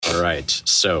All right,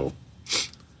 so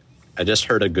I just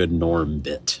heard a good Norm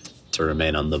bit to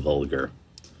remain on the vulgar.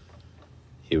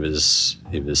 He was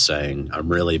saying, I'm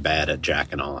really bad at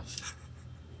jacking off.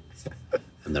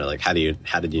 And they're like, how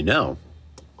did you know?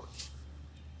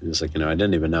 And he's like, I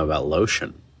didn't even know about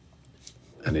lotion.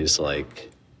 And he's like,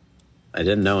 I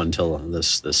didn't know until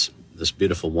this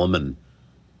beautiful woman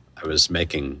I was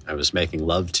making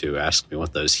love to asked me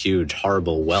what those huge,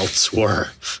 horrible welts were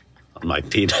on my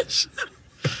penis.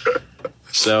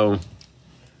 So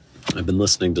I've been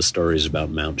listening to stories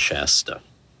about Mount Chasta.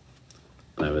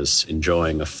 And I was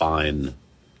enjoying a fine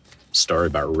story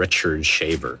about Richard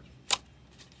Shaver,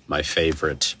 my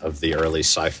favorite of the early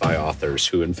sci-fi authors,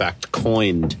 who in fact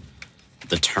coined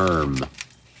the term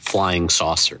flying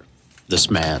saucer, this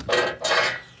man.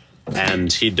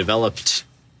 And he developed,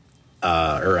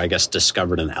 or I guess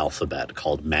discovered an alphabet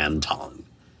called Mantong,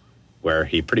 where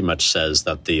he pretty much says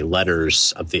that the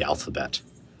letters of the alphabet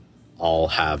all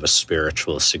have a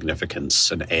spiritual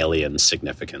significance, an alien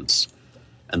significance,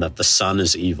 and that the sun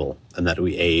is evil, and that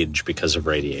we age because of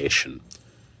radiation,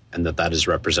 and that is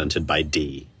represented by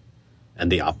D,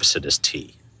 and the opposite is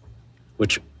T.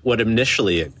 Which, what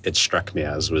initially it struck me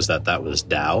as was that was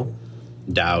Tao.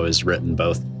 Tao is written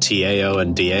both T-A-O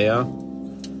and D-A-O.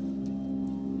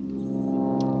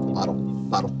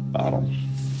 Bottle.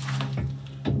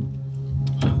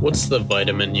 What's the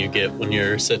vitamin you get when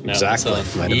you're sitting out in the sun?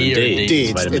 Vitamin D.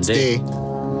 D. Vitamin It's D. D.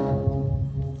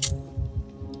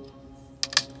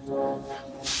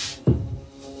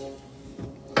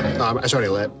 It's already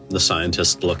lit. The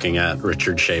scientist looking at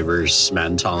Richard Shaver's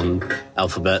Mantong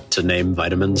alphabet to name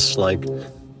vitamins, like...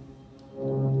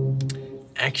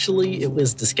 Actually, it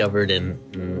was discovered in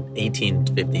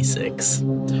 1856.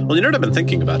 Well, you know what I've been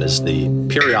thinking about is the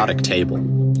periodic table.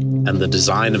 And the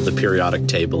design of the periodic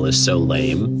table is so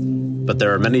lame, but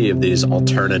there are many of these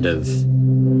alternative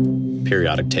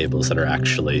periodic tables that are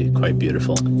actually quite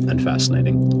beautiful and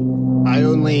fascinating. I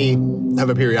only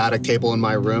have a periodic table in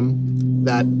my room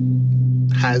that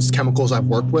has chemicals I've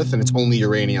worked with, and it's only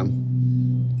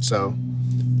uranium. So,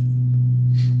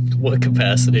 what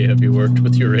capacity have you worked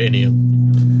with uranium?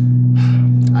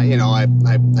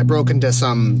 I broke into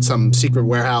some secret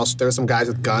warehouse. There were some guys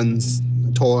with guns.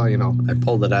 I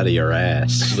pulled it out of your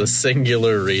ass. The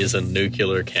singular reason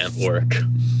nuclear can't work.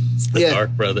 It's the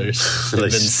Dark Brothers. They're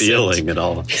stealing it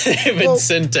all. They've been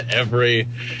sent to every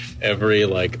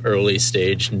like early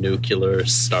stage nuclear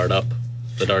startup.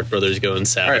 The Dark Brothers go and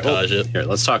sabotage it. Here,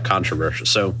 let's talk controversial.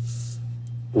 So,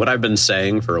 what I've been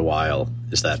saying for a while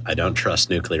is that I don't trust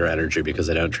nuclear energy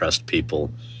because I don't trust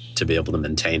people to be able to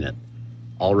maintain it.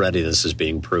 Already, this is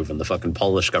being proven. The fucking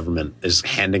Polish government is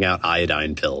handing out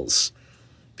iodine pills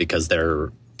because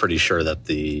they're pretty sure that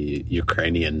the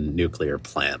Ukrainian nuclear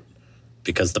plant,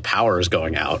 because the power is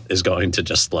going out, is going to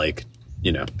just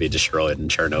be destroyed in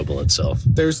Chernobyl itself.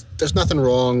 There's nothing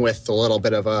wrong with a little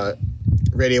bit of a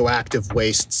radioactive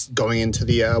wastes going into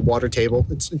the water table.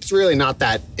 It's really not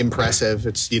that impressive.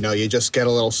 It's, you just get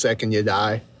a little sick and you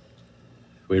die.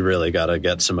 We really got to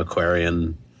get some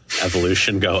Aquarian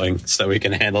evolution going so we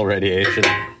can handle radiation.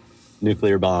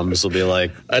 Nuclear bombs will be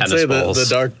like I'd tennis say balls.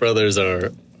 The Dark Brothers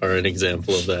are an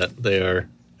example of that. They are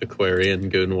Aquarian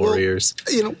goon warriors.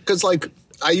 Well, because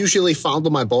I usually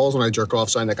fondle my balls when I jerk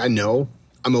off, so I know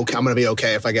I'm okay. I'm gonna be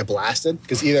okay if I get blasted,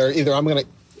 because either I'm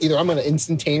gonna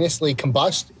instantaneously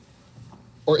combust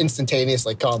or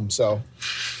instantaneously come. So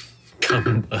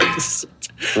Combust.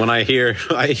 When I hear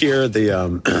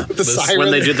the siren.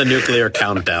 when they do the nuclear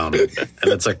countdown, and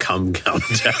it's a cum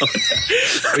countdown.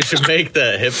 We should make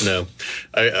that hypno.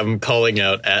 I'm calling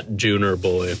out at Junior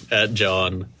Boy, at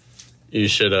John. You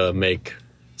should make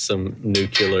some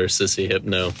nuclear sissy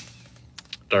hypno.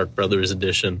 Dark Brothers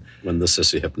edition. When the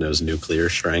sissy hypno's nuclear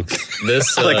strength.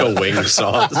 This like a wing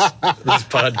sauce. This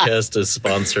podcast is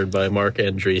sponsored by Mark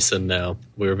Andreessen now.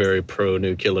 We're very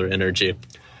pro-nuclear energy.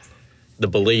 The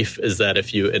belief is that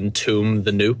if you entomb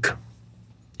the nuke,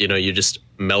 you just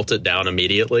melt it down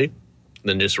immediately,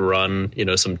 then just run,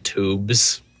 some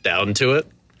tubes down to it.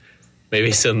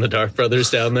 Maybe send the Dark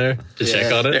Brothers down there to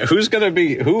check on it. Yeah, who's going to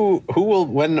be, who will,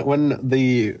 when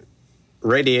the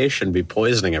radiation be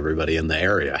poisoning everybody in the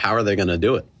area, how are they going to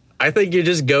do it? I think you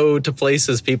just go to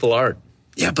places people aren't.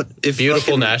 Yeah, but if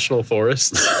beautiful national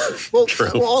forests. well,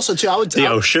 also too, the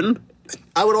ocean.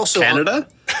 I would also Canada.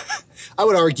 I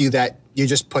would argue that you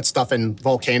just put stuff in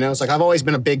volcanoes. I've always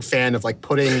been a big fan of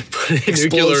putting a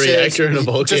nuclear reactor in a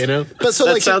volcano. That's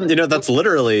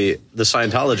literally the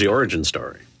Scientology origin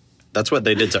story. That's what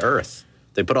they did to Earth.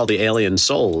 They put all the alien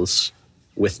souls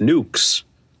with nukes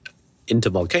into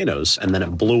volcanoes, and then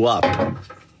it blew up.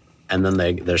 And then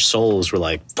their souls were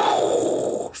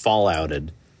fallouted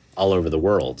all over the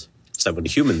world. So that when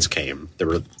humans came, there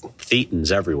were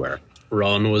thetans everywhere.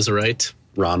 Ron was right.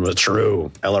 Ron was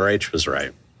true. LRH was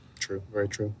right. True, very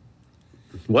true.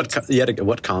 What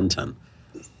content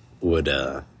would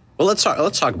well, let's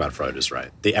talk about Freud was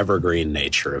right. The evergreen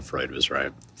nature of Freud was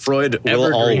right. Freud will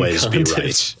Evergreen always content. be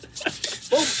right.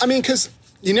 Well, I mean, because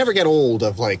you never get old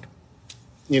of like,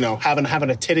 you know, having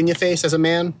a tit in your face as a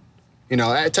man. You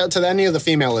know, to any of the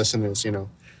female listeners, you know,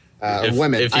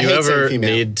 women. If I you hate saying ever female.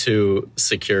 need to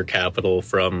secure capital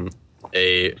from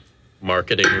a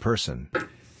marketing person.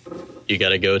 you got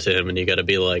to go to him and you got to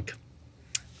be like,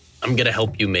 I'm going to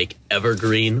help you make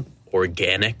evergreen,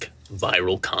 organic,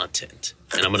 viral content.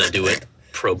 And I'm going to do it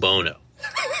pro bono.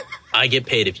 I get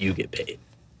paid if you get paid.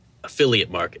 Affiliate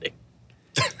marketing.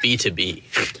 B2B.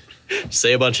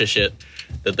 Say a bunch of shit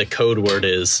that the code word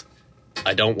is,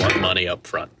 I don't want money up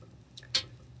front.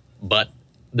 But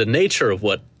the nature of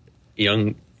what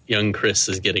young Chris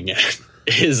is getting at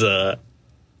is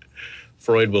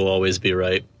Freud will always be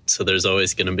right. So there's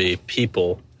always going to be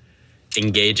people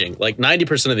engaging. Like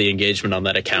 90% of the engagement on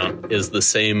that account is the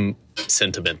same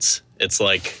sentiments. It's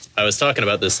like, I was talking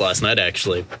about this last night,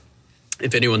 actually.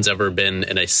 If anyone's ever been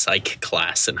in a psych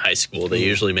class in high school, they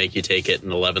usually make you take it in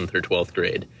 11th or 12th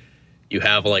grade. You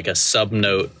have like a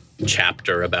subnote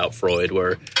chapter about Freud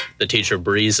where the teacher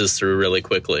breezes through really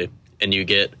quickly and you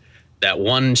get that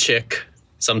one chick.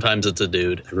 Sometimes it's a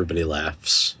dude. Everybody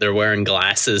laughs. They're wearing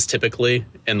glasses typically,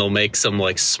 and they'll make some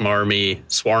like swarmy,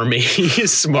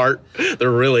 smart,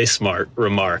 they're really smart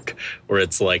remark where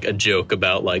it's like a joke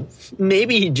about like,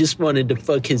 maybe he just wanted to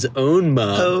fuck his own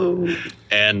mom. Oh.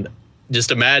 And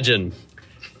just imagine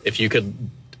if you could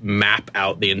map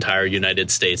out the entire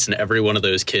United States and every one of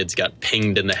those kids got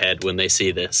pinged in the head when they see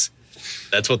this.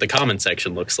 That's what the comment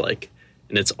section looks like.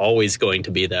 And it's always going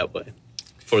to be that way.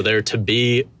 For there to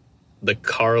be the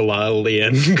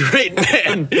Carlylean great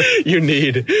man, you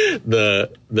need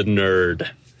the nerd.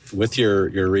 With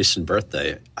your recent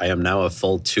birthday, I am now a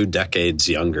full 2 decades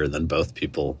younger than both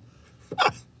people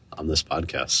on this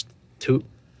podcast. I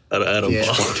don't Yeah.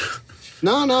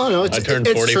 know. No. I turned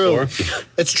it's 44. True.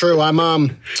 It's true. I'm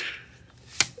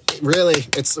really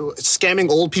it's scamming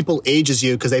old people ages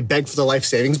you because they beg for their life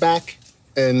savings back,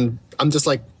 and I'm just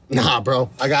like, nah,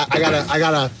 bro. I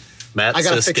gotta. Matt I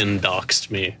gotta Siskin doxed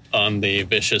me on the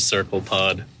Vicious Circle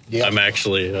pod. Yeah. I'm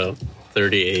actually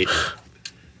 38.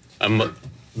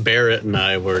 Barrett and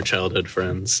I were childhood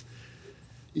friends.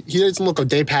 He doesn't look a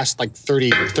day past like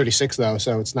 30 or 36 though,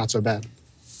 so it's not so bad.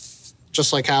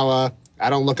 Just like how I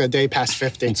don't look a day past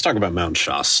 50. Let's talk about Mount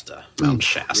Shasta. Mount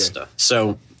Shasta. Yeah.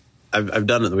 So we've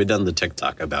done the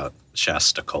TikTok about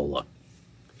Shasta Cola,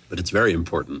 but it's very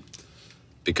important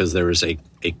because there was a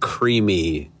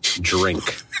creamy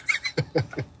drink.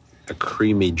 A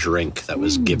creamy drink that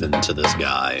was given to this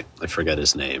guy. I forget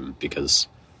his name because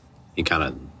he kind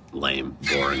of lame,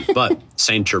 boring. But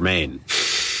Saint Germain,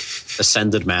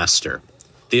 Ascended Master.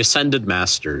 The Ascended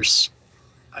Masters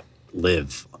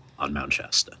live on Mount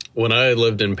Shasta. When I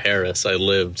lived in Paris, I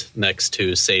lived next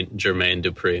to Saint Germain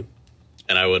du Pré,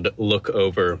 and I would look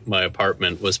over. My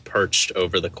apartment was perched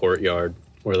over the courtyard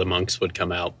where the monks would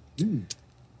come out,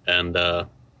 and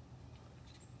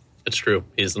it's true.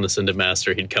 He's an Ascended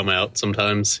Master. He'd come out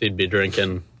sometimes. He'd be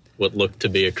drinking what looked to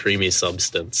be a creamy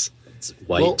substance. It's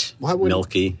white,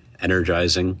 milky,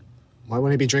 energizing. Why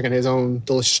wouldn't he be drinking his own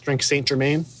delicious drink, Saint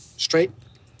Germain, straight?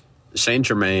 Saint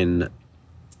Germain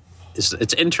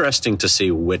it's interesting to see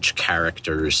which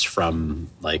characters from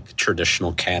like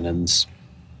traditional canons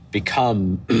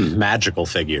become magical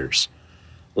figures.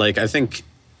 Like I think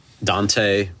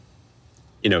Dante,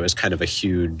 is kind of a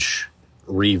huge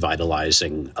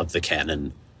revitalizing of the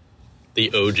canon.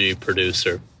 The OG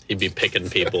producer. He'd be picking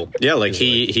people. Yeah, like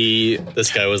he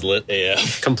This guy was lit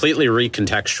AF. completely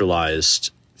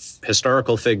recontextualized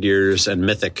historical figures and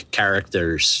mythic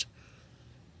characters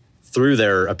through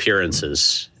their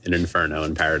appearances in Inferno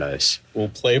and Paradise. Will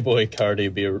Playboy Cardi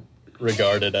be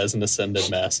regarded as an Ascended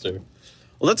Master?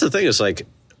 Well, that's the thing, is like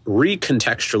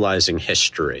recontextualizing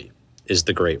history is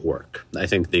the great work. I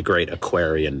think the great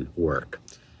Aquarian work.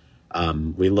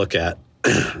 We look at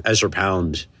Ezra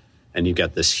Pound and you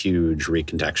get this huge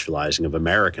recontextualizing of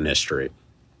American history.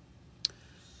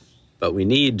 But we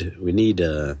need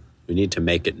to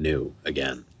make it new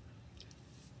again.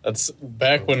 That's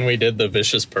back when we did the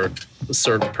Vicious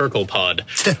Perkle pod.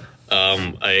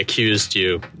 I accused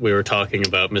you. We were talking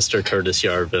about Mr. Curtis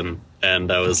Yarvin,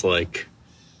 and I was like,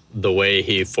 the way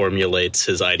he formulates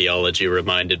his ideology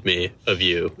reminded me of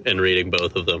you in reading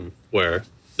both of them, where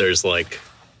there's like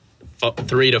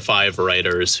 3 to 5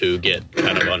 writers who get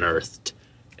kind of unearthed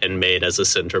and made as a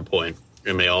center point.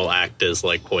 and they all act as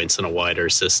like points in a wider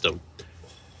system.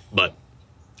 But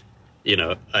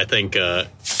I think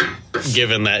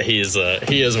given that he is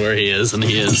where he is, and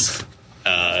he is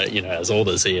as old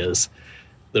as he is,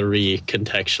 the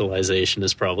recontextualization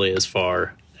is probably as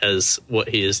far as what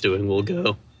he is doing will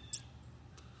go.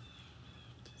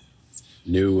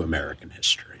 New American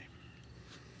history.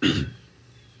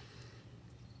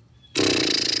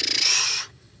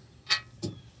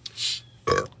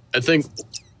 I think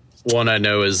one I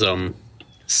know is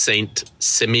Saint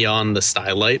Simeon the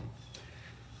Stylite.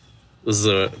 This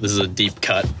is a deep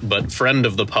cut, but friend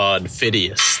of the pod,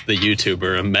 Phidias, the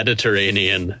YouTuber, a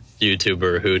Mediterranean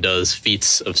YouTuber who does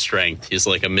feats of strength. He's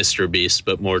like a Mr. Beast,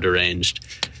 but more deranged.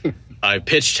 I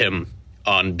pitched him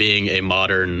on being a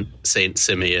modern Saint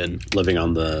Simeon. Living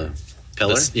on the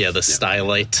pillar? The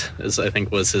Stylite, I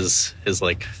think was his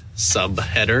like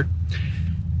sub-header.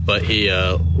 But he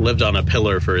lived on a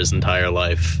pillar for his entire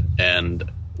life and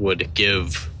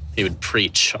he would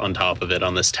preach on top of it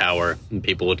on this tower, and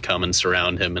people would come and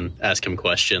surround him and ask him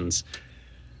questions.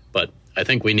 But I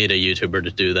think we need a YouTuber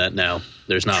to do that now.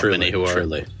 There's not many who are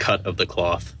cut of the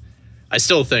cloth. I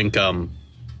still think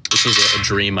this was a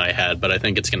dream I had, but I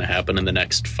think it's going to happen in the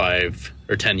next 5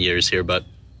 or 10 years here. But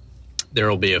there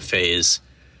will be a phase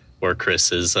where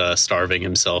Chris is starving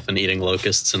himself and eating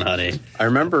locusts and honey. I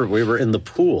remember we were in the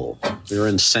pool. We were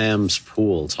in Sam's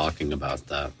pool talking about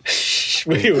that.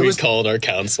 we called our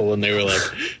council and they were like,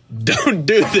 don't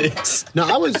do this. No,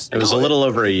 It was a little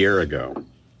over a year ago.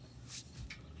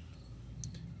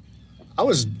 I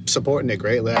was supporting it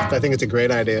greatly. I think it's a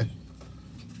great idea.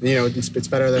 It's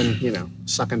better than,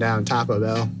 sucking down Taco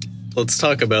Bell. Let's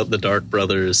talk about the Dark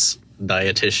Brothers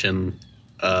dietitian.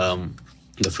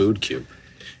 The food cube.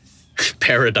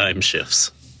 Paradigm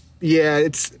shifts. Yeah,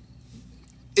 it's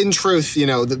in truth,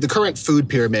 the current food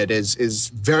pyramid is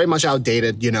very much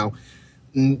outdated.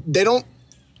 They don't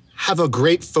have a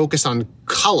great focus on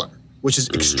color, which is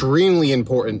extremely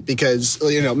important because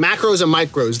macros and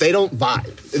micros, they don't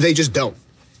vibe. They just don't.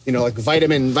 Like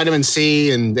vitamin C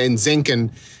and zinc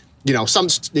and you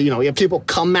have people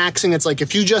come maxing. It's like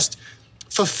if you just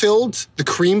fulfilled the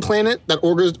cream planet that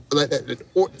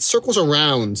circles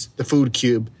around the food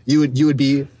cube, you would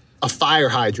be a fire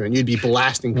hydrant. You'd be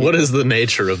blasting people. What is the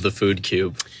nature of the food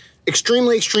cube?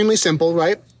 Extremely, extremely simple,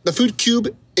 right? The food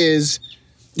cube is,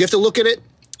 you have to look at it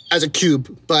as a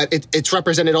cube, but it's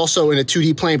represented also in a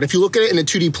 2D plane. But if you look at it in a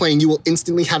 2D plane, you will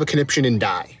instantly have a conniption and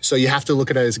die. So you have to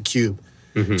look at it as a cube.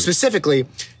 Mm-hmm. Specifically,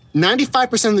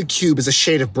 95% of the cube is a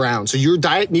shade of brown. So your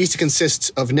diet needs to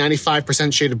consist of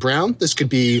 95% shade of brown. This could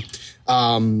be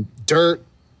dirt,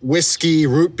 whiskey,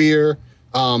 root beer,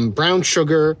 brown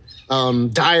sugar,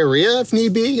 diarrhea if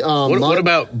need be. What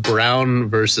about brown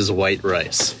versus white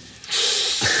rice?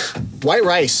 White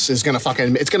rice is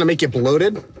it's gonna make you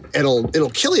bloated. It'll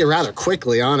kill you rather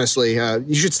quickly, honestly.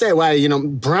 You should stay away.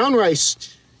 Brown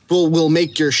rice will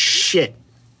make your shit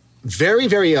very,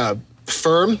 very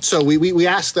firm. So we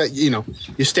ask that you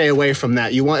stay away from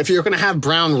that. If you're gonna have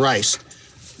brown rice,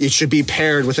 it should be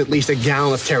paired with at least a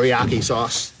gallon of teriyaki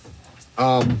sauce.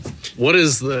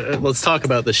 Let's talk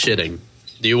about the shitting.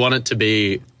 Do you want it to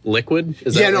be liquid?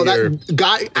 Is as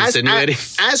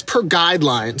per the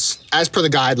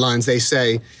guidelines, they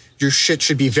say your shit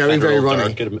should be very, very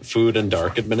runny. Food and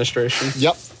Dark Administration.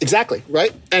 Yep, exactly,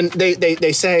 right? And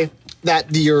they say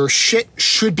that your shit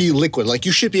should be liquid. Like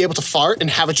you should be able to fart and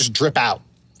have it just drip out.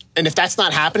 And if that's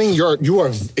not happening, you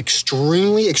are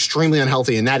extremely, extremely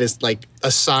unhealthy, and that is like a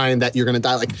sign that you're going to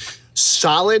die. Like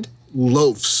solid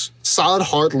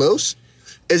hard loaves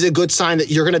is a good sign that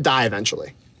you're going to die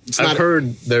eventually. I've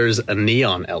heard there's a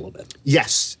neon element.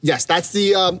 Yes, that's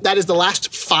that is the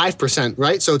last 5%,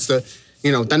 right? So it's the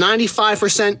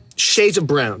 95% shades of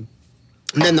brown,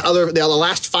 and then the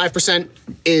last 5%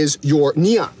 is your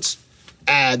neons.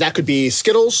 That could be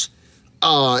Skittles.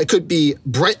 It could be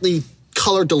brightly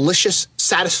colored, delicious,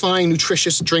 satisfying,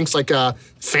 nutritious drinks like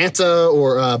Fanta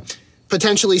or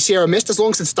potentially Sierra Mist, as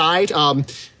long as it's dyed.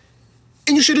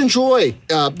 And you should enjoy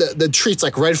the treats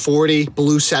like Red 40,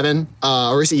 Blue 7,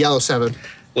 or is it Yellow 7?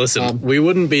 Listen, we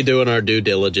wouldn't be doing our due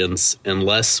diligence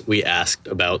unless we asked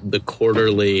about the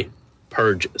quarterly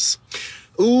purges.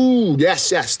 Ooh,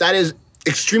 yes. That is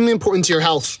extremely important to your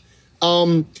health.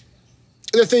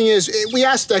 The thing is, we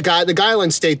asked the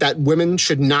guidelines state that women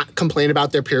should not complain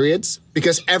about their periods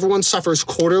because everyone suffers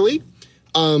quarterly.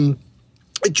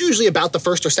 It's usually about the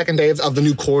first or second day of the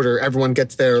new quarter. Everyone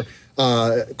gets their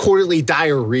quarterly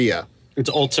diarrhea. It's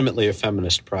ultimately a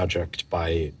feminist project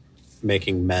by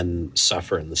making men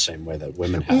suffer in the same way that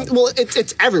women have. Well,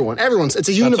 it's everyone. It's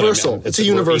a universal. It's a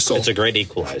universal. It's a great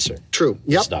equalizer. True.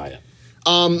 Yep. This diet.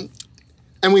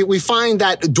 And we find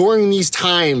that during these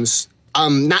times,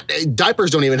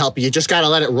 diapers don't even help you. You just got to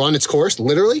let it run its course,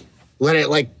 literally. Let it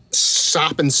like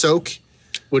sop and soak.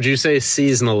 Would you say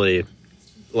seasonally,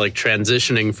 like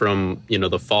transitioning from,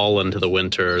 the fall into the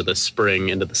winter, or the spring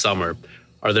into the summer,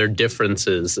 are there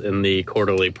differences in the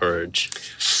quarterly purge?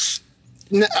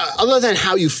 Other than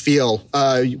how you feel,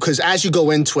 because as you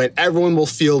go into it, everyone will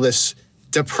feel this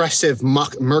depressive,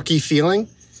 murky feeling.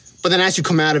 But then as you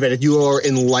come out of it, you are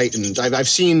enlightened. I've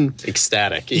seen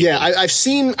ecstatic. Even. Yeah, I've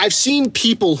seen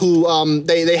people who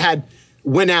they had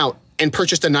went out and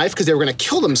purchased a knife because they were going to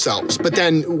kill themselves. But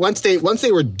then once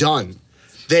they were done,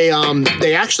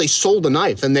 they actually sold a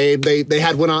knife, and they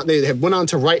went on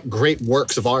to write great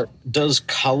works of art. Does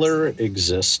color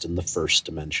exist in the first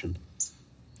dimension?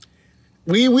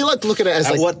 We like to look at it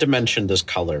as at what dimension does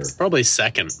color? Probably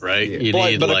second, right? Yeah. You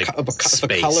need if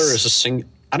a color is a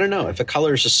I don't know if a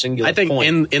color is a singular. I think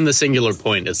point. in the singular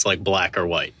point, it's like black or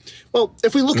white. Well,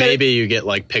 if we look at maybe you get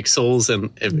like pixels,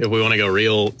 and if we want to go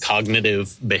real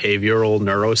cognitive behavioral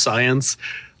neuroscience,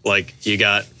 like you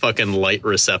got fucking light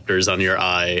receptors on your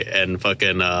eye, and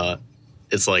fucking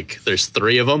it's like there's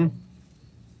 3 of them.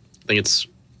 I think it's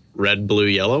red, blue,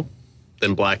 yellow,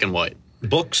 then black and white.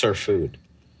 Books are food.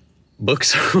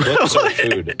 Books are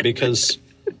food, because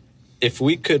if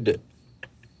we could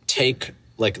take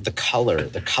like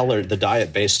the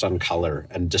diet based on color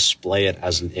and display it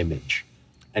as an image,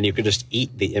 and you could just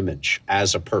eat the image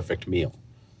as a perfect meal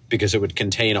because it would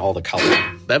contain all the color.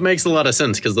 That makes a lot of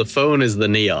sense because the phone is the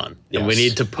neon, and we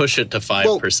need to push it to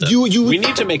 5%. Well, we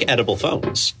need to make edible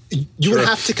phones. You would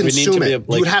have to consume it. You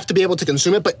would have to be able to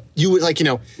consume it, but you would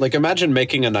like imagine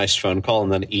making a nice phone call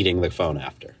and then eating the phone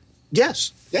after.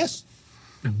 Yes.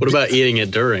 What about eating it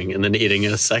during and then eating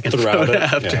a second phone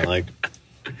after? Yeah,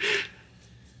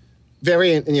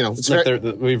 very, it's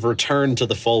we've returned to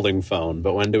the folding phone,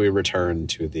 but when do we return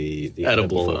to the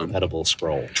edible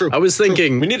scroll? True. I was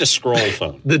thinking we need a scroll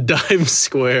phone. The Dime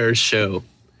Square show.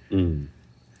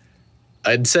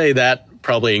 I'd say that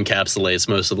probably encapsulates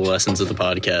most of the lessons of the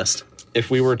podcast.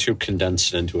 If we were to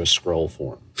condense it into a scroll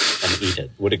form and eat it,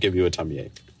 would it give you a tummy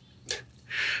ache?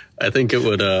 I think it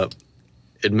would.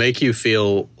 It'd make you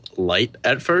feel light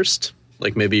at first,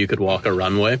 like maybe you could walk a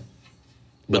runway,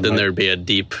 but then there'd be a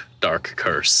deep, dark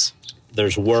curse.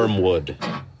 There's wormwood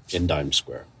in Dime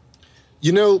Square.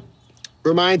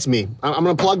 Reminds me, I'm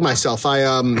going to plug myself.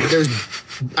 I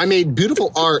made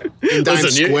beautiful art in Dime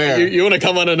Square. You want to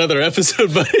come on another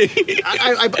episode, buddy?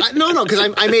 No,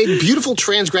 because I made beautiful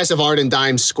transgressive art in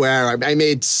Dime Square. I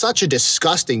made such a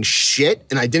disgusting shit,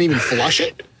 and I didn't even flush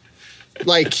it.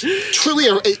 Like, truly,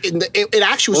 it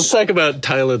actually was... Let's talk about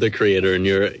Tyler, the Creator, and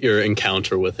your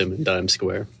encounter with him in Dime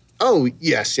Square. Oh,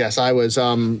 yes. I was...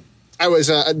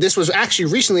 this was actually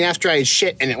recently after I had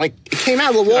shit, and it came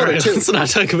out of the water, too. Let's not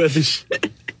talk about this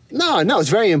shit. No, it's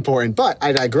very important, but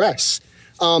I digress.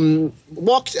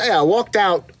 Walked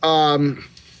out.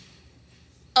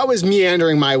 I was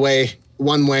meandering my way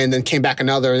one way and then came back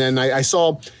another, and then I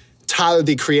saw Tyler,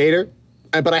 the Creator,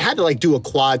 but I had to do a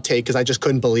quad take because I just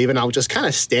couldn't believe it. And I was just kind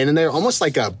of standing there, almost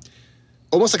like I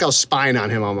was spying on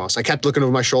him. Almost, I kept looking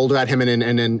over my shoulder at him,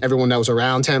 and then everyone that was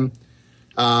around him.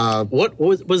 What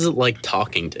was it like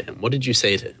talking to him? What did you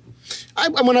say to him? I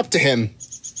went up to him,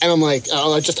 and I'm like,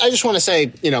 I just want to say,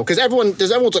 because everyone's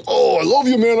like, oh, I love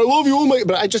you, man, I love you, oh my,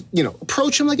 but I just,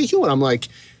 approach him like a human. I'm like,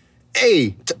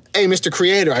 hey, Mr.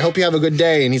 Creator, I hope you have a good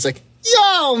day. And he's like,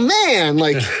 yo, man,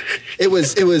 it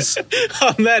was.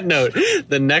 On that note,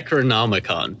 the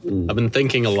Necronomicon. I've been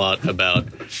thinking a lot about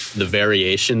the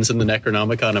variations in the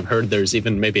Necronomicon. I've heard there's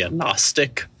even maybe a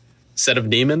Gnostic set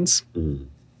of demons.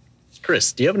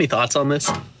 Chris, do you have any thoughts on this?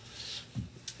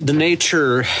 The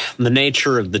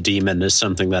nature of the demon is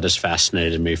something that has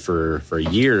fascinated me for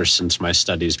years since my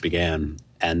studies began,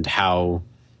 and how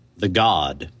the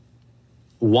god,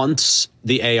 once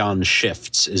the aeon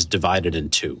shifts, is divided in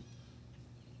two.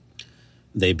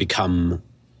 They become,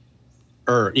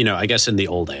 I guess in the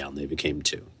old aeon they became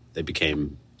two. They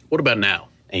became... What about now?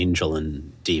 Angel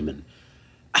and demon.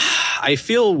 I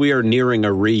feel we are nearing a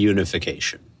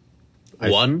reunification.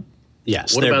 One?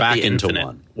 Yes, what they're about back the into infinite?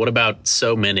 one. What about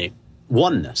so many?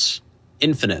 Oneness.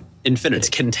 Infinity. It's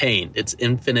contained. It's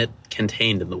infinite,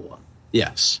 contained in the one.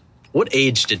 Yes. What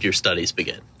age did your studies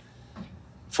begin?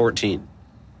 14.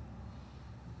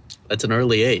 That's an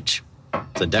early age.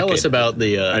 It's a decade. Tell us about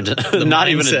the not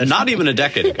mindset. not even a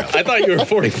decade ago. I thought you were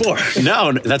 44.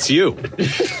 No, that's you.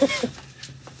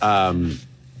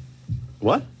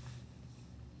 What?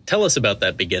 Tell us about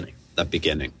that beginning.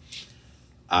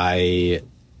 I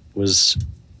was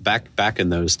back in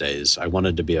those days. I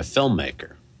wanted to be a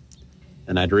filmmaker,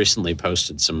 And I'd recently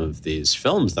posted some of these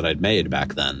films that I'd made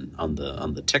back then on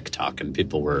the TikTok, and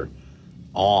people were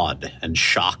awed and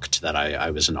shocked that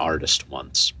I was an artist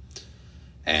once.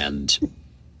 And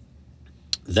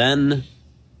then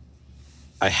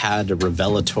I had a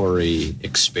revelatory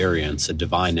experience, a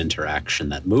divine interaction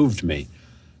that moved me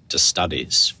to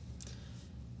studies.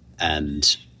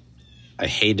 And I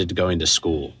hated going to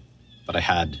school, but I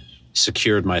had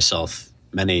secured myself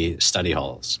many study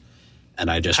halls. And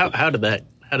I just... How did that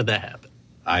happen?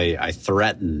 I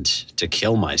threatened to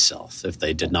kill myself if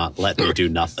they did not let me do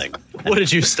nothing. What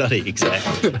did you study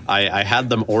exactly? I had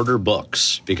them order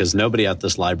books because nobody at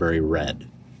this library read.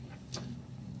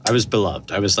 I was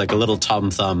beloved. I was like a little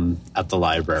Tom Thumb at the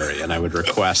library, and I would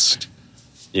request,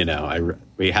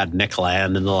 we had Nick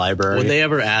Land in the library. Would they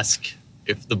ever ask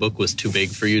if the book was too big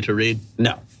for you to read?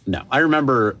 No. I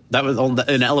remember that was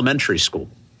in elementary school.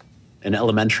 In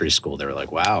elementary school, they were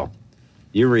like, wow,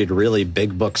 you read really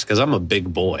big books, because I'm a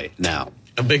big boy now.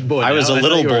 A big boy. I was a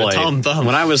little boy. Tom Thumb.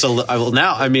 When I was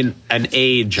now, I mean, an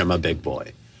age, I'm a big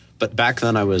boy. But back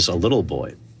then I was a little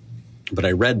boy. But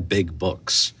I read big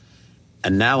books.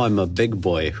 And now I'm a big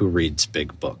boy who reads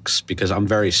big books because I'm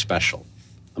very special.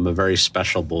 I'm a very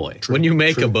special boy. When you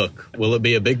make a book, will it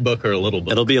be a big book or a little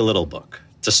book? It'll be a little book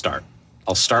to start.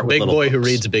 I'll start with little books. Big boy who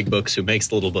reads big books, who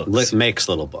makes little books. Makes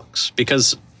little books.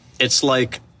 Because it's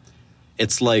like,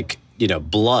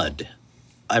 blood.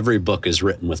 Every book is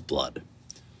written with blood.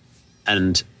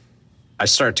 And I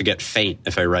start to get faint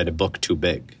if I write a book too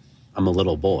big. I'm a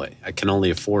little boy. I can only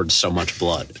afford so much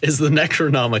blood. Is the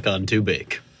Necronomicon too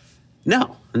big?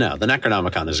 No. The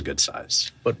Necronomicon is a good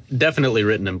size. But definitely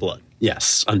written in blood.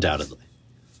 Yes, undoubtedly.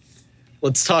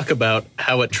 Let's talk about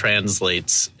how it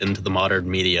translates into the modern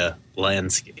media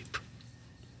landscape.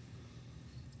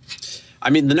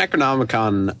 I mean, the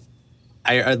Necronomicon,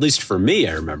 at least for me,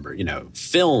 I remember,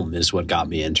 film is what got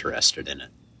me interested in it.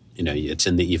 It's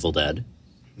in The Evil Dead,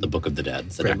 the Book of the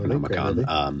Dead, the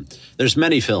Necronomicon. There's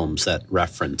many films that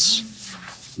reference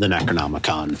the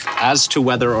Necronomicon. As to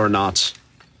whether or not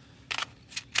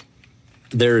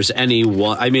there's any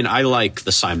one, I mean, I like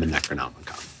the Simon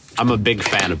Necronomicon. I'm a big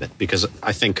fan of it because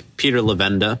I think Peter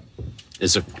Levenda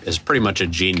is pretty much a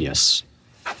genius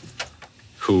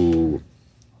who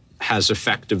has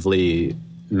effectively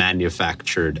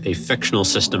manufactured a fictional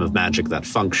system of magic that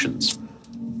functions.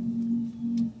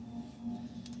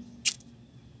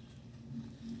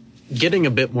 Getting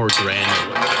a bit more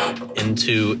granular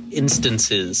into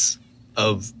instances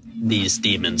of these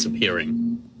demons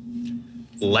appearing.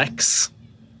 Lex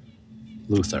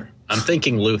Luthor. I'm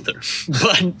thinking Luther,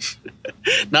 but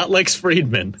not Lex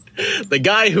Friedman. The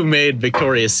guy who made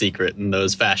Victoria's Secret in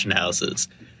those fashion houses.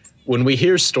 When we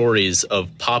hear stories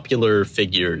of popular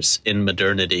figures in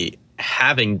modernity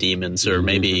having demons or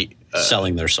maybe...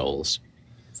 selling their souls.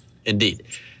 Indeed.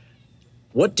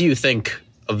 What do you think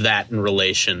of that in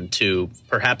relation to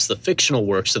perhaps the fictional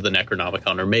works of the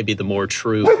Necronomicon, or maybe the more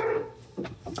true...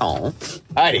 Oh,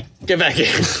 Heidi, get back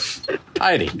here.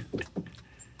 Heidi.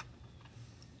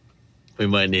 We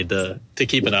might need to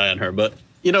keep an eye on her, but,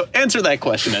 answer that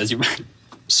question as you might.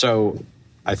 So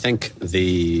I think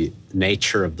the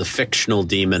nature of the fictional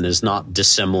demon is not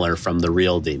dissimilar from the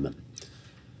real demon.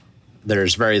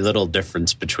 There's very little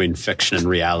difference between fiction and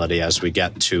reality as we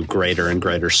get to greater and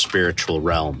greater spiritual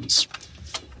realms.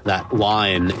 That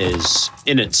line is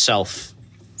in itself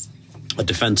a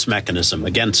defense mechanism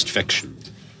against fiction,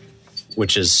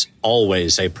 which is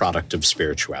always a product of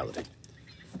spirituality.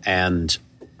 And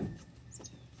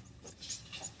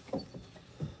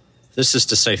this is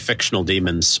to say fictional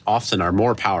demons often are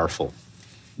more powerful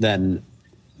than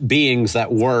beings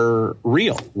that were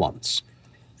real once.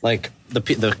 Like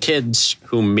the kids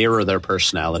who mirror their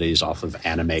personalities off of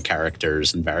anime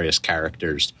characters and various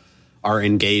characters are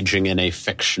engaging in a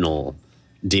fictional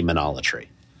demonolatry.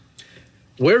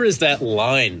 Where is that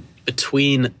line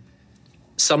between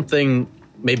something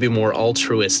maybe more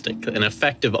altruistic, an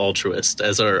effective altruist,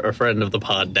 as our friend of the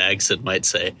pod, Dagson, might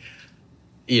say,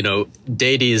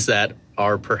 deities that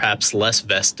are perhaps less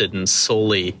vested and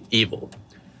solely evil?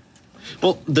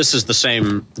 Well, this is the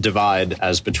same divide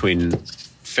as between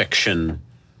fiction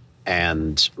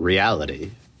and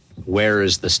reality. Where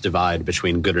is this divide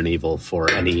between good and evil for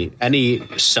any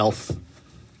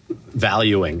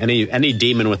self-valuing? Any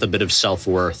demon with a bit of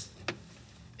self-worth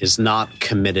is not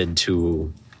committed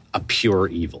to a pure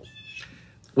evil.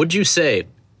 Would you say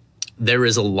there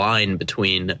is a line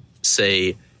between,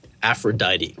 say,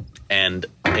 Aphrodite and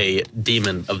a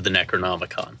demon of the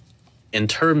Necronomicon in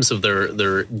terms of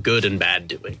their good and bad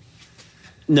doing?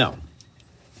 No.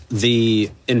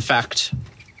 In fact,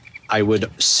 I would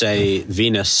say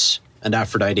Venus and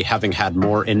Aphrodite having had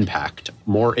more impact,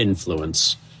 more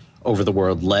influence over the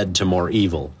world led to more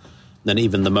evil than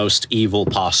even the most evil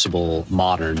possible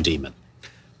modern demon.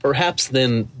 Perhaps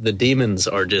then the demons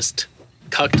are just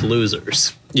cucked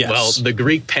losers. Yes. Well, the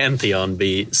Greek pantheon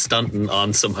be stunting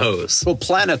on some hoes. Well,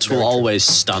 planets will always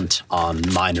stunt on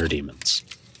minor demons.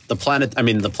 The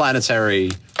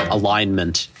planetary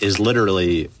alignment is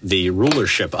literally the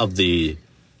rulership of the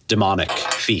demonic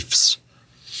fiefs.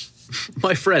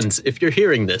 My friends, if you're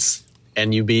hearing this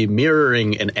and you be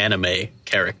mirroring an anime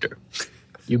character,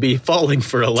 you be falling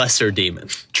for a lesser demon.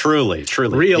 Truly.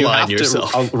 Realign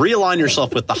yourself. Realign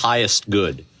yourself with the highest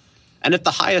good. And if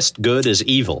the highest good is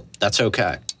evil, that's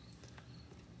okay.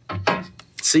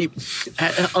 See,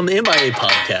 on the MIA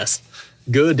podcast,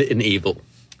 good and evil,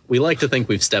 we like to think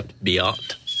we've stepped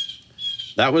beyond.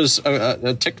 That was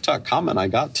a TikTok comment I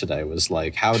got today was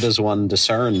like, how does one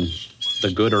discern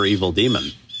the good or evil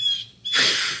demon?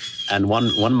 And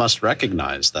one must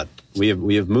recognize that we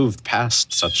have moved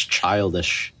past such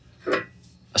childish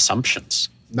assumptions,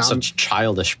 such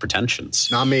childish pretensions.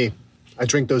 Not me. I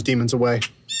drink those demons away.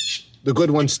 The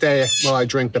good ones stay while I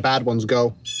drink. The bad ones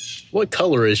go. What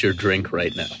color is your drink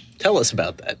right now? Tell us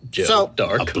about that, Joe. So,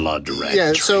 Dark. A blood red. Yeah,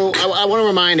 drink. so I want to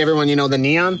remind everyone, the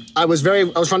neon. I was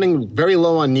running very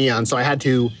low on neon, so I had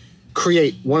to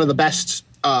create one of the best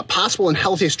possible and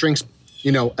healthiest drinks.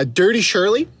 A dirty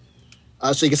Shirley.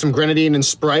 So you get some grenadine and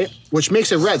Sprite, which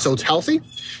makes it red, so it's healthy.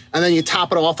 And then you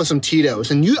top it off with some Tito's.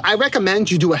 And I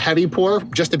recommend you do a heavy pour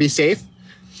just to be safe.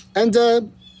 And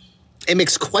it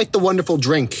makes quite the wonderful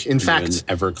drink. In fact,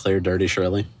 an Everclear Dirty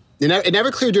Shirley. An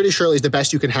Everclear Dirty Shirley is the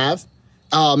best you can have.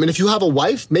 And if you have a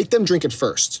wife, make them drink it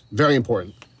first. Very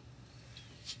important.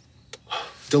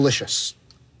 Delicious.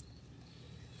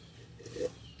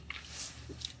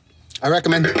 I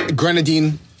recommend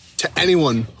grenadine to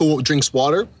anyone who drinks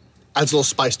water. Adds a little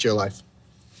spice to your life.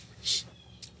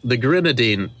 The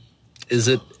grenadine, is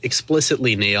it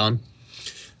explicitly neon?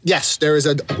 Yes, there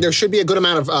should be a good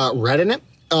amount of red in it.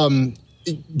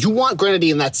 You want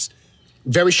grenadine that's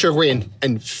very sugary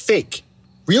and fake.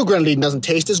 Real grenadine doesn't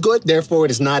taste as good, therefore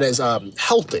it is not as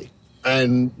healthy.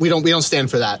 And we don't stand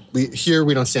for that. We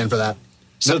don't stand for that.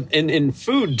 So in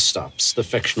food stuffs, the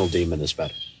fictional demon is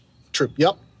better. True.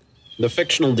 Yep. The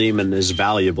fictional demon is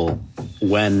valuable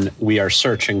when we are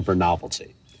searching for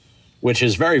novelty, which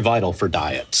is very vital for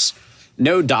diets.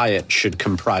 No diet should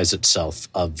comprise itself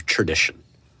of tradition.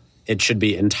 It should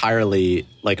be entirely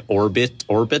like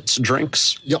Orbit's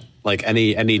drinks. Yep. Like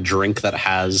any drink that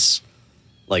has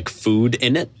like food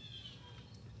in it.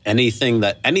 Anything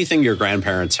your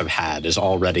grandparents have had is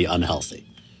already unhealthy.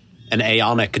 An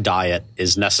Aeonic diet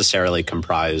is necessarily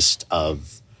comprised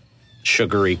of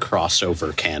sugary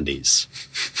crossover candies.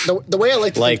 The way I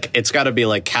like to it's got to be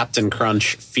like Captain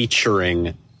Crunch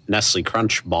featuring Nestle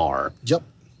Crunch Bar. Yep.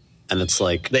 And it's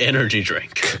like The energy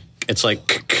drink. It's like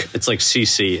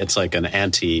CC. It's like an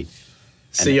anti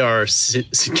CRK.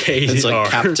 It's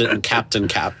like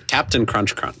Captain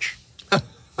Crunch Crunch,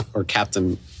 or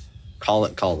Captain. Call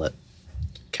it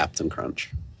Captain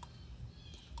Crunch.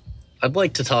 I'd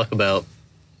like to talk about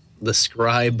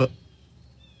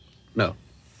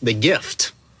the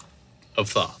gift of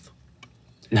Thoth.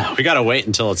 No, we gotta wait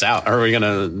until it's out. Or are we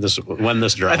gonna when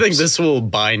this drops? I think this will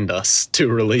bind us to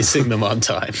releasing them on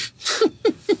time.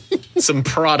 Some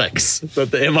products that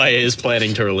the MIA is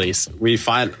planning to release. We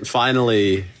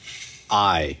finally,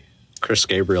 Chris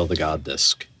Gabriel, the God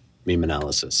Disc, meme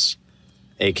analysis,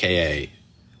 aka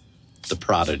the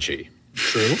Prodigy.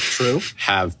 True.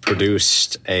 Have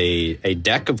produced a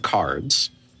deck of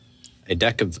cards, a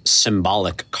deck of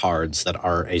symbolic cards that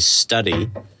are a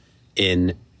study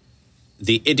in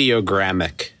the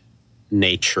ideogrammic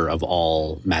nature of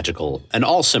all magical and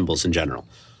all symbols in general.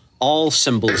 All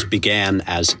symbols began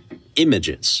as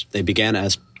images. They began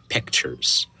as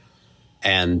pictures.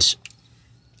 And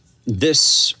the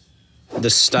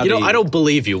study... I don't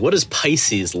believe you. What does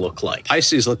Pisces look like?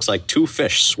 Pisces looks like two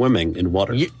fish swimming in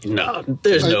water. No,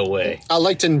 there's no way. I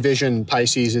like to envision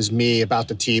Pisces as me about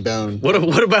the T-bone.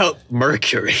 What about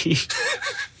Mercury?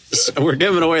 So we're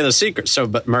giving away the secret.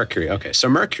 But Mercury. Okay, so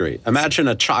Mercury. Imagine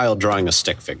a child drawing a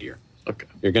stick figure. Okay.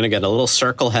 You're going to get a little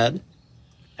circle head,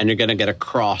 and you're going to get a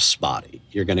cross body.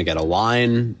 You're going to get a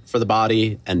line for the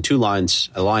body and a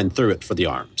line through it for the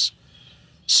arms.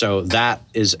 So that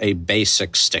is a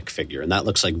basic stick figure, and that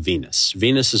looks like Venus.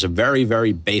 Venus is a very,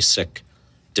 very basic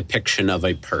depiction of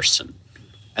a person.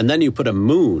 And then you put a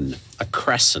moon, a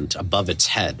crescent above its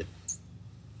head.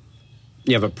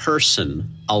 You have a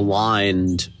person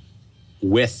aligned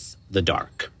with the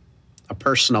dark, a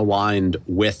person aligned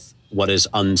with what is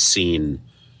unseen,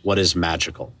 what is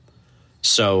magical.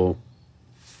 So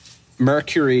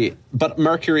Mercury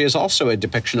is also a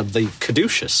depiction of the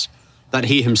caduceus that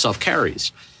he himself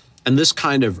carries. And this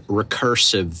kind of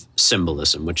recursive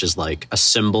symbolism, which is like a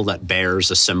symbol that bears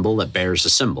a symbol that bears a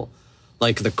symbol.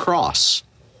 Like the cross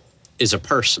is a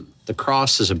person. The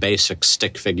cross is a basic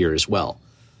stick figure as well.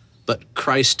 But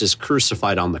Christ is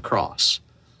crucified on the cross.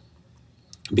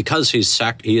 Because he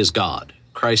is God.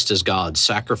 Christ is God,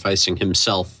 sacrificing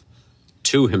himself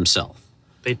to himself.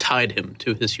 They tied him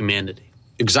to his humanity.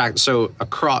 Exactly. So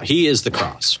he is the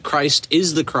cross. Christ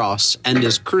is the cross and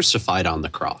is crucified on the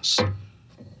cross.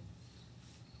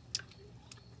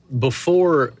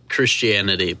 Before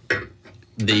Christianity,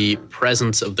 the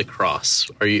presence of the cross,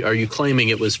 are you claiming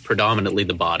it was predominantly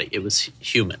the body? It was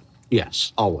human?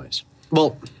 Yes, always.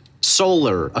 Well,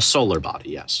 a solar body,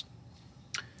 yes.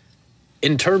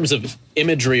 In terms of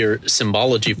imagery or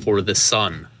symbology for the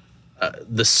sun,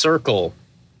 the circle,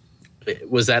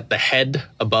 was that the head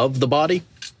above the body?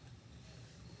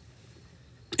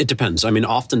 It depends. I mean,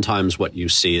 oftentimes what you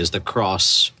see is the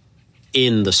cross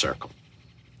in the circle.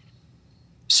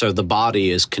 So the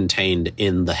body is contained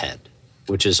in the head,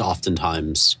 which is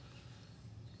oftentimes,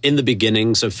 in the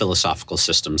beginnings of philosophical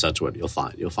systems, that's what you'll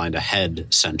find. You'll find a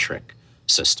head-centric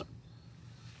system.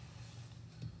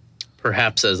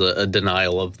 Perhaps as a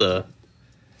denial of the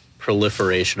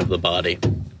proliferation of the body.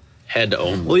 Head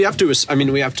only. Well,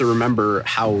 we have to remember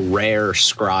how rare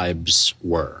scribes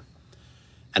were.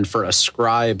 And for a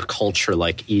scribe culture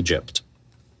like Egypt,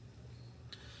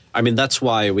 I mean, that's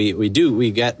why we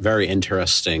get very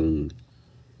interesting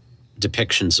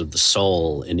depictions of the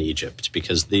soul in Egypt,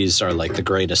 because these are like the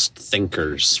greatest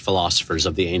thinkers, philosophers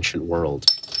of the ancient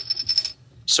world.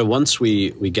 So once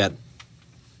we get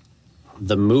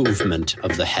the movement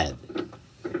of the head,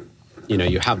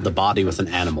 you have the body with an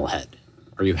animal head,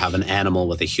 or you have an animal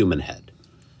with a human head.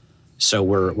 So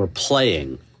we're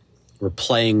playing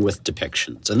with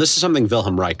depictions. And this is something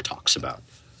Wilhelm Reich talks about,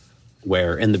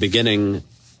 where in the beginning,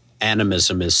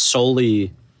 animism is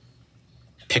solely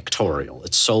pictorial.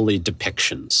 It's solely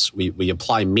depictions. We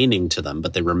apply meaning to them,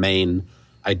 but they remain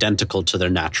identical to their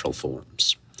natural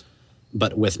forms.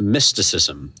 But with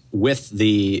mysticism, with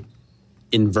the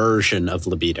inversion of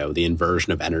libido, the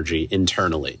inversion of energy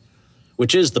internally,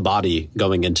 which is the body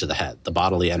going into the head, the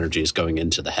bodily energy is going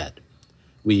into the head,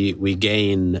 we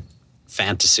gain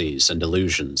fantasies and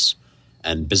illusions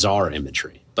and bizarre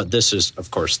imagery. But this is,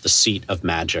 of course, the seat of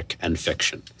magic and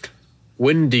fiction.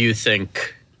 When do you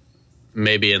think,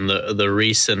 maybe in the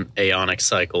recent aeonic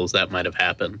cycles, that might have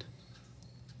happened?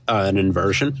 An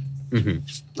inversion? Mm-hmm.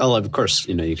 Well, of course,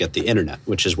 you get the internet,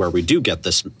 which is where we do get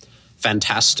this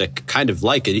fantastic, kind of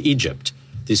like in Egypt,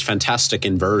 these fantastic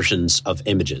inversions of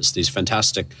images, these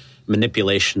fantastic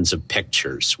manipulations of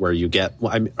pictures, where you get,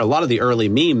 a lot of the early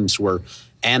memes were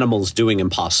animals doing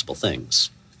impossible things.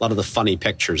 A lot of the funny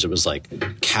pictures, it was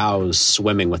like cows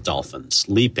swimming with dolphins,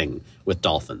 leaping with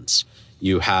dolphins.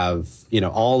 You have,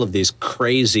 all of these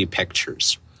crazy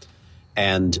pictures.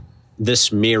 And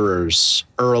this mirrors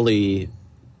early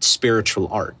spiritual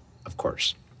art, of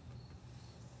course.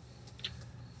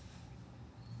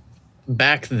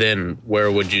 Back then,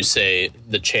 where would you say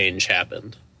the change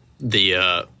happened?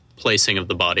 The placing of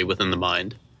the body within the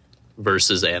mind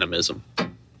versus animism?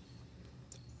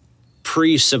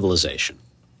 Pre-civilization.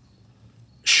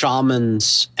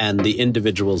 Shamans and the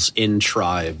individuals in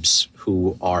tribes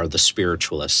who are the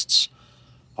spiritualists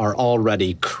are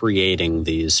already creating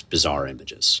these bizarre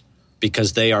images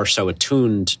because they are so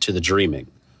attuned to the dreaming.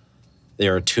 They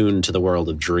are attuned to the world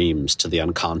of dreams, to the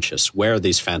unconscious, where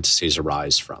these fantasies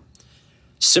arise from.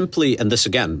 Simply, and this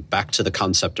again, back to the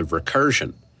concept of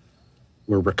recursion,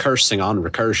 we're recursing on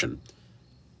recursion.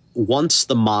 Once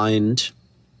the mind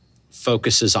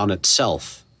focuses on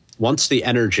itself, once the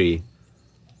energy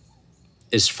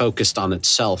is focused on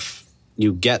itself,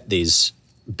 you get these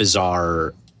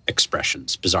bizarre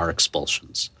expressions, bizarre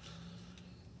expulsions.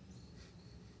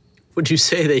 Would you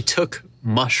say they took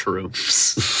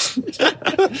mushrooms?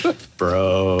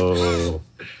 Bro,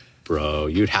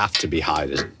 you'd have to be high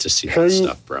to see that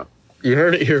stuff, bro. You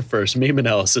heard it here first. Meme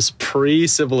analysis.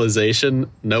 Pre-civilization,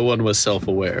 no one was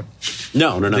self-aware.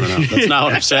 No. That's not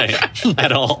what I'm saying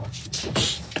at all.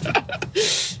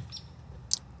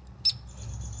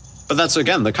 But that's,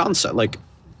 again, the concept. Like,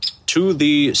 to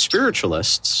the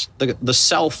spiritualists, the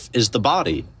self is the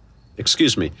body.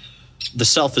 Excuse me. The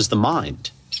self is the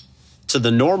mind. To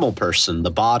the normal person,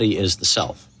 the body is the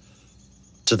self.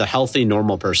 To the healthy,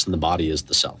 normal person, the body is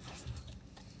the self.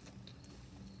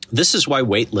 This is why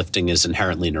weightlifting is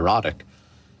inherently neurotic,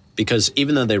 because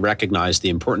even though they recognize the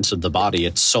importance of the body,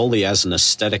 it's solely as an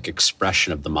aesthetic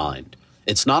expression of the mind.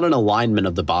 It's not an alignment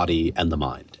of the body and the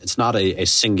mind. It's not a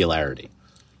singularity.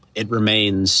 It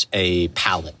remains a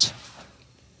palette,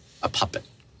 a puppet.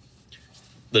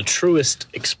 The truest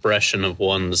expression of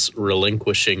one's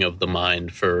relinquishing of the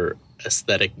mind for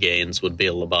aesthetic gains would be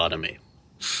a lobotomy.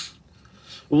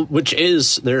 Which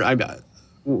is,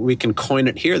 we can coin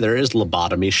it here, there is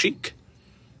lobotomy chic.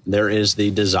 There is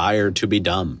the desire to be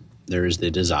dumb. There is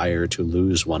the desire to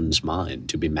lose one's mind,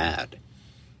 to be mad.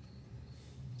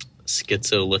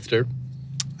 Schizo lifter?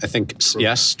 I think,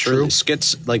 yes, true.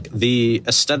 Like the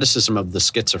aestheticism of the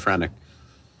schizophrenic,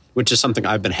 which is something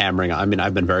I've been hammering. I mean,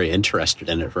 I've been very interested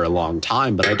in it for a long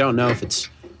time, but I don't know if it's,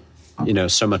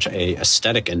 so much a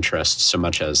aesthetic interest, so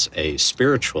much as a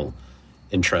spiritual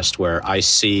interest, where I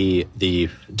see the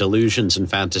delusions and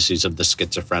fantasies of the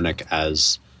schizophrenic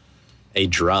as a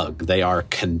drug. They are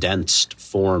condensed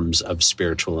forms of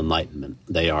spiritual enlightenment.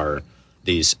 They are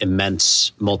these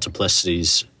immense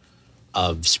multiplicities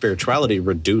of spirituality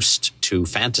reduced to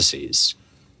fantasies,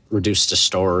 reduced to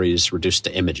stories, reduced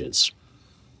to images.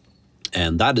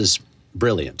 And that is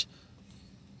brilliant.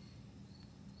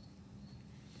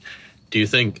 Do you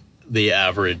think the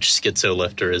average schizo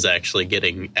lifter is actually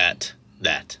getting at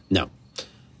that? No.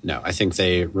 I think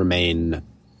they remain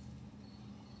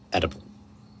edible.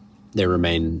 They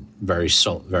remain very,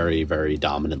 very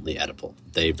dominantly edible.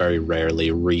 They very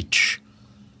rarely reach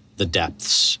the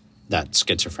depths that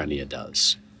schizophrenia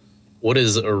does. What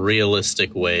is a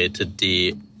realistic way to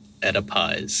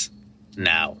de-edipize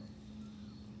now?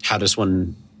 How does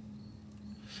one...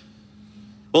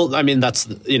 Well, I mean, that's,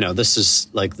 this is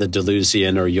like the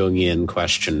Deleuzian or Jungian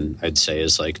question, I'd say,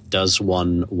 is like, does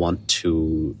one want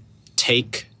to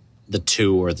take the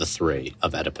 2 or the 3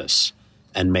 of Oedipus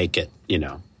and make it,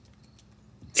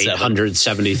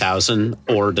 870,000,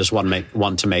 or does one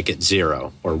want to make it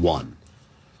 0 or 1?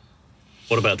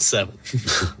 What about 7?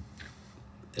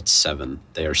 It's 7.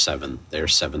 They are 7. They are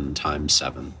 7 times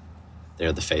 7. They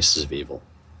are the faces of evil.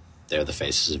 They are the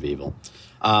faces of evil.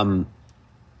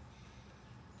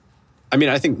 I mean,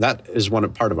 I think that is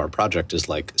part of our project is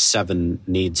like 7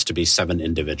 needs to be 7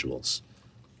 individuals.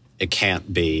 It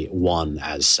can't be 1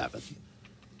 as 7.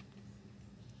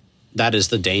 That is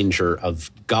the danger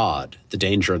of God, the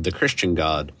danger of the Christian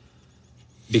God,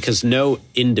 because no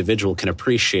individual can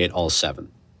appreciate all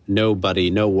 7. No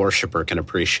worshiper can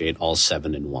appreciate all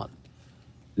 7 in one.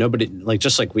 Nobody,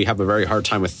 just like we have a very hard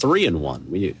time with 3 in 1,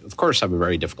 we of course have a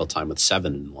very difficult time with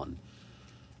 7 in 1.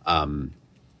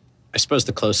 I suppose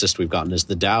the closest we've gotten is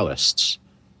the Taoists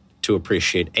to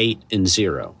appreciate 8 in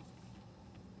 0.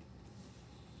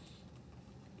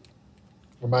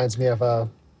 Reminds me of I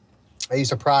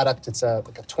use a product. It's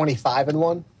like a 25 in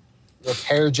 1 with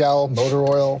hair gel, motor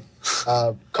oil,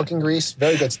 cooking grease.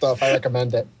 Very good stuff. I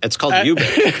recommend it. It's called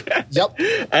Ubik. Yep.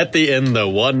 At the end, though,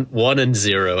 1 and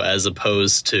 0 as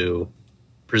opposed to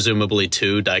presumably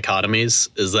 2 dichotomies.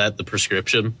 Is that the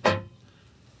prescription?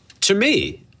 To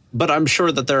me. But I'm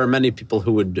sure that there are many people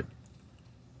who would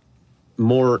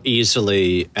more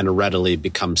easily and readily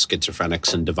become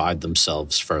schizophrenics and divide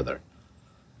themselves further.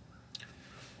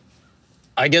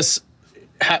 I guess,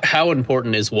 how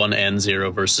important is 1 and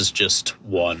 0 versus just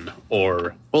 1?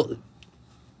 Or well,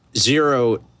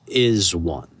 0 is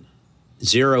 1.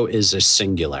 0 is a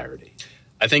singularity.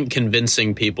 I think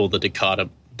convincing people the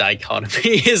dichotomy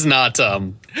is not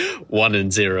 1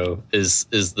 and 0 is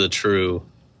the true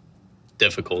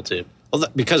difficulty. Well,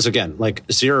 because again,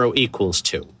 0 equals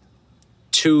 2.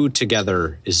 2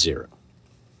 together is 0.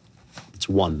 It's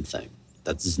one thing.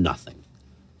 That's nothing.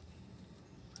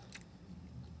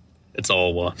 It's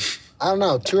all 1. I don't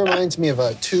know. 2 reminds me of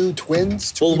 2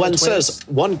 twins. Well, one says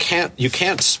you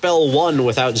can't spell 1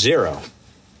 without 0.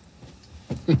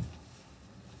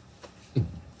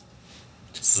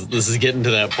 This is getting to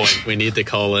that point. We need to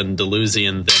call in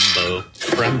Deleuzian Thimbo,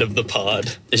 friend of the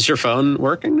pod. Is your phone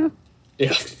working now?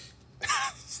 Yeah.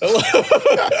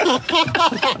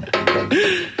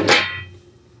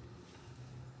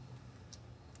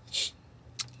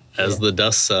 As the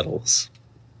dust settles,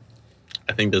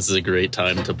 I think this is a great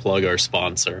time to plug our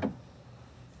sponsor.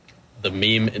 The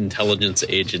Meme Intelligence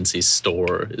Agency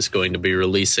store is going to be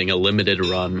releasing a limited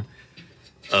run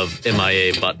of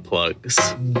MIA butt plugs.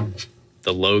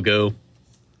 The logo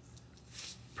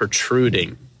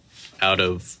protruding out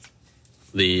of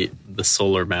the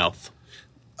solar mouth.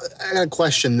 I got a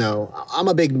question, though. I'm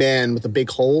a big man with a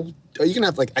big hole. Are you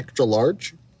going to have, extra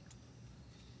large?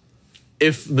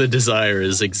 If the desire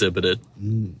is exhibited.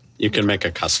 You can make a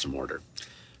custom order.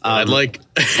 I'd like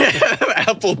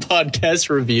Apple Podcast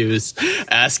reviews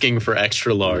asking for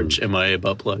extra large MIA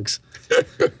butt plugs.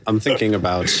 I'm thinking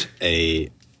about a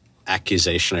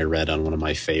accusation I read on one of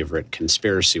my favorite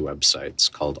conspiracy websites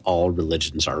called All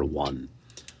Religions Are One.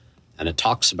 And it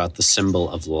talks about the symbol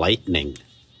of lightning.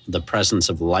 The presence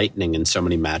of lightning in so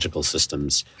many magical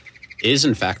systems is,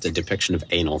 in fact, a depiction of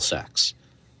anal sex.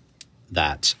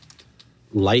 That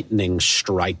lightning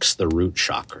strikes the root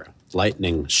chakra.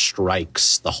 Lightning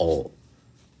strikes the hole.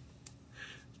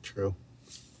 True.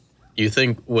 You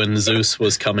think when Zeus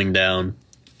was coming down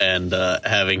and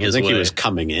having his way... he was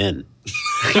coming in.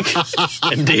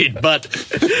 Indeed, but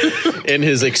in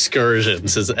his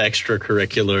excursions, his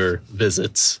extracurricular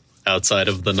visits outside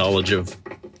of the knowledge of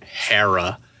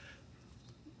Hera...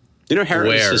 You know Hera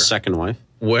is his second wife?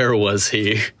 Where was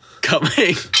he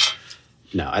coming?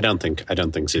 No, I don't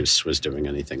think Zeus was doing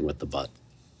anything with the butt.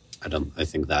 I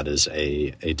think that is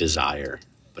a desire,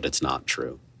 but it's not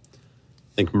true.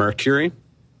 I think Mercury,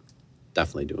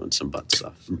 definitely doing some butt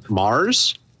stuff.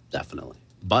 Mars, definitely.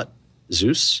 But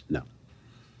Zeus, no.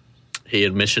 He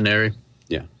a missionary?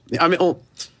 Yeah.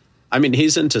 I mean,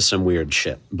 he's into some weird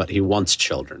shit, but he wants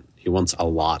children. He wants a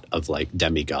lot of like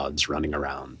demigods running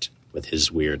around with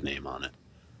his weird name on it.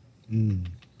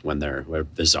 When they're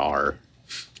bizarre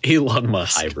Elon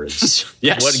Musk. hybrids.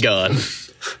 Yes. What god?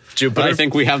 Jupiter? But I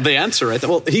think we have the answer right there.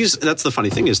 Well, that's the funny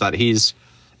thing is that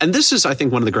and this is, I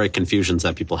think, one of the great confusions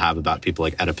that people have about people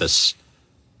like Oedipus.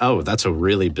 Oh, that's a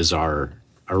really bizarre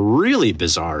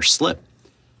slip.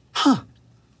 Huh.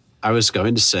 I was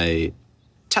going to say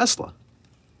Tesla.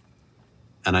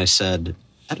 And I said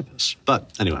Oedipus.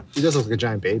 But anyway. He does look like a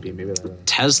giant baby. Maybe that.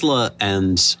 Tesla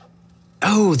and...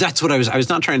 Oh, that's what I was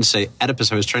not trying to say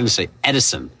Oedipus. I was trying to say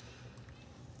Edison.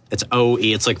 It's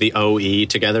O-E. It's like the O-E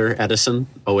together, Edison.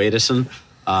 O-Edison.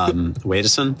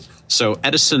 Edison. So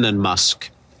Edison and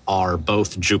Musk are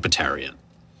both Jupiterian.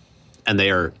 And they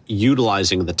are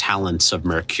utilizing the talents of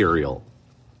mercurial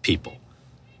people.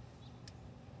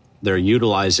 They're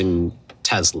utilizing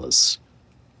Teslas.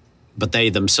 But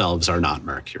they themselves are not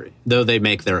Mercury. Though they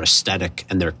make their aesthetic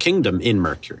and their kingdom in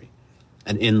Mercury.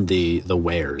 And in the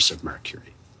wares of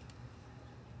Mercury.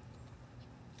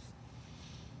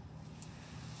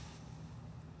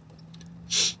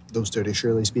 Those dirty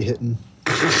Shirleys be hitting.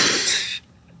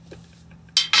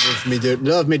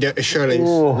 Love me dirty Shirleys.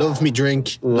 Love me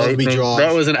drink. Love me draw.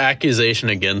 That was an accusation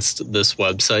against this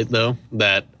website, though,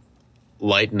 that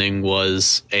lightning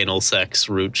was anal sex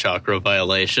root chakra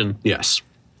violation. Yes.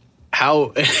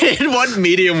 How, in what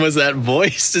medium was that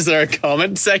voiced? Is there a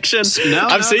comment section?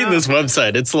 I've seen this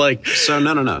website. It's like... So,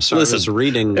 no. So listen, I was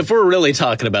reading... If we're really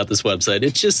talking about this website,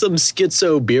 it's just some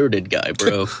schizo bearded guy,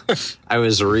 bro. I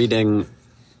was reading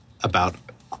about...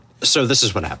 So this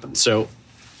is what happened. So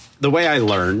the way I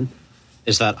learn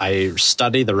is that I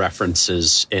study the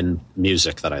references in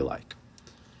music that I like.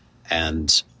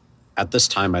 And at this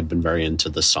time, I'd been very into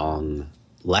the song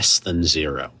Less Than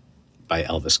Zero by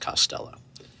Elvis Costello,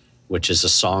 which is a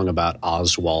song about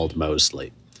Oswald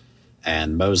Mosley.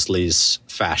 And Mosley's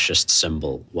fascist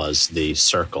symbol was the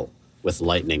circle with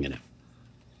lightning in it.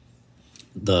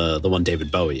 The one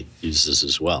David Bowie uses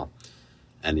as well.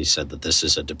 And he said that this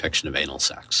is a depiction of anal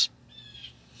sex.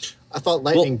 I thought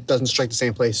lightning doesn't strike the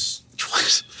same place.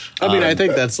 I mean, I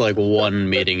think that's like 1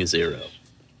 meeting 0.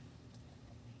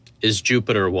 Is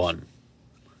Jupiter 1?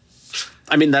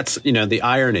 I mean, that's, the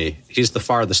irony. He's the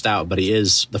farthest out, but he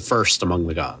is the first among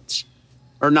the gods.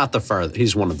 Or not the farthest.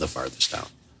 He's one of the farthest out.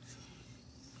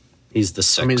 He's the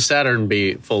sixth. I mean, Saturn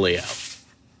be fully out.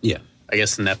 Yeah. I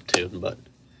guess Neptune, but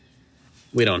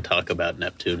we don't talk about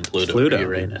Neptune, Pluto, or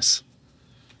Uranus.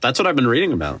 That's what I've been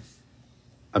reading about.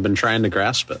 I've been trying to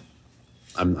grasp it.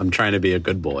 I'm trying to be a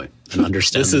good boy and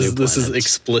understand the new planets. This is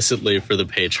explicitly for the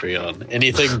Patreon.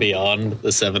 Anything beyond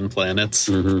the 7 planets.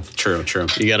 Mm-hmm. True.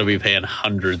 You got to be paying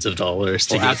hundreds of dollars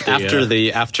to get after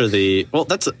the. Well,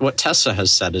 that's what Tessa has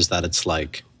said is that it's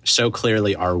like so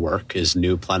clearly our work is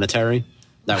new planetary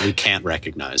that we can't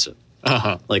recognize it.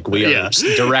 Uh-huh. Like we are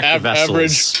direct vessels.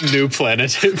 Average new planet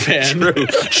fan.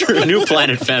 True. New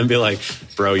planet fan be like,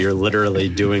 bro, you're literally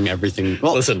doing everything.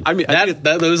 Well, listen, I mean,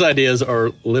 those ideas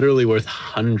are literally worth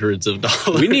hundreds of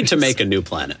dollars. We need to make a new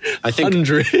planet. I think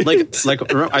hundreds.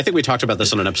 Like I think we talked about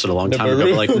this on an episode a long time ago.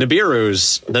 But like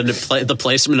Nibiru's the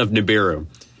placement of Nibiru.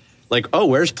 Like, oh,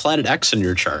 where's Planet X in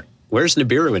your chart? Where's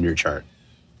Nibiru in your chart?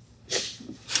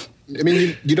 I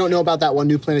mean, you don't know about that one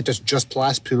new planet just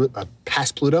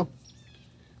past Pluto?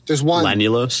 There's one.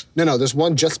 Lanulos? No, there's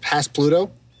one just past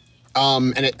Pluto,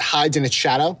 and it hides in its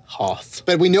shadow. Hoth.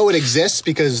 But we know it exists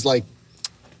because, like,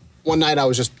 one night I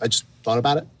just thought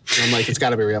about it, and I'm like, it's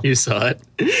got to be real. You saw it?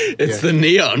 It's the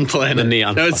neon planet. The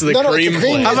neon. No, it's the cream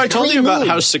planet. Have I told you about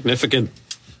how significant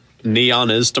neon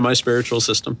is to my spiritual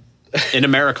system? In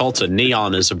Americulta,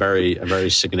 neon is a very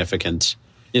significant.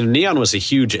 Neon was a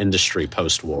huge industry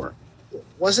post-war.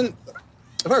 Wasn't,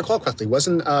 if I recall correctly,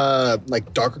 wasn't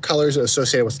like darker colors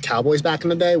associated with cowboys back in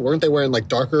the day? Weren't they wearing like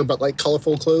darker but like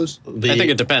colorful clothes? I think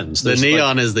it depends. The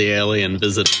neon is the alien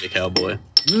visiting the cowboy.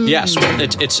 Yes,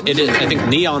 it is. I think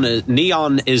neon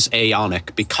is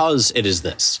aeonic because it is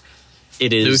this.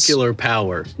 It is nuclear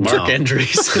power. Mark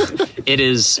Andreessen. It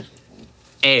is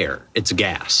air. It's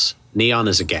gas. Neon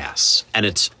is a gas, and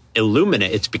it's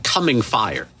It's becoming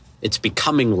fire. It's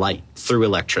becoming light through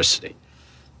electricity.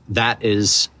 That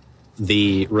is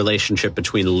the relationship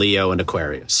between Leo and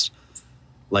Aquarius.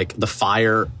 Like the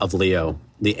fire of Leo,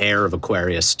 the air of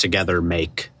Aquarius together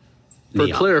make For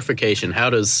neon. clarification, how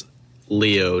does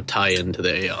Leo tie into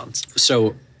the aeons?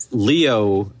 So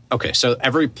Leo, okay, so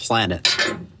every planet,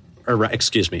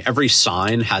 every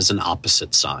sign has an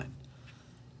opposite sign.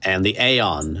 And the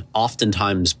aeon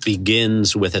oftentimes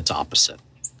begins with its opposite.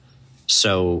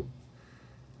 So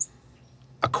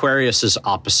Aquarius is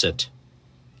opposite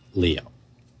Leo.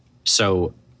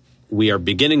 So we are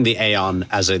beginning the aeon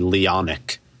as a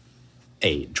Leonic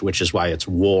age, which is why it's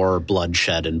war,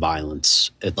 bloodshed, and violence,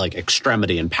 like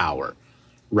extremity and power,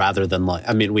 rather than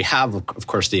we have, of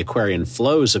course, the Aquarian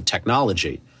flows of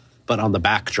technology, but on the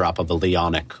backdrop of a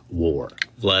Leonic war.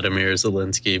 Vladimir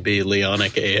Zelensky be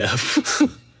Leonic AF.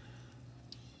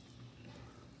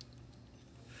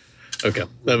 Okay,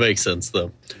 that makes sense,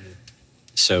 though.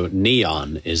 So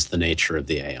neon is the nature of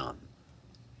the aeon.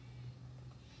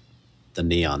 The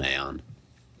neon aeon.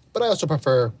 But I also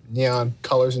prefer neon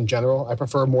colors in general. I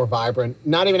prefer more vibrant,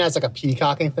 not even as like a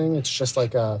peacocking thing. It's just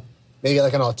like maybe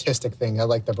like an autistic thing. I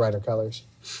like the brighter colors.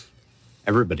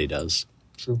 Everybody does.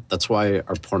 True. That's why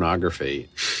our pornography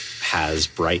has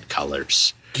bright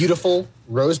colors. Beautiful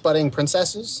rose-budding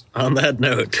princesses. On that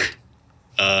note,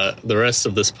 the rest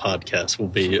of this podcast will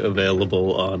be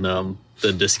available on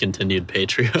the discontinued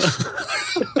Patreon.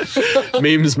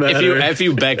 Memes matter. If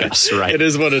you beg us, right? It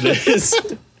is what it is.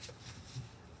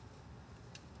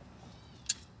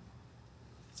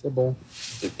 Sybil.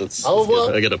 I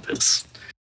well. gotta piss.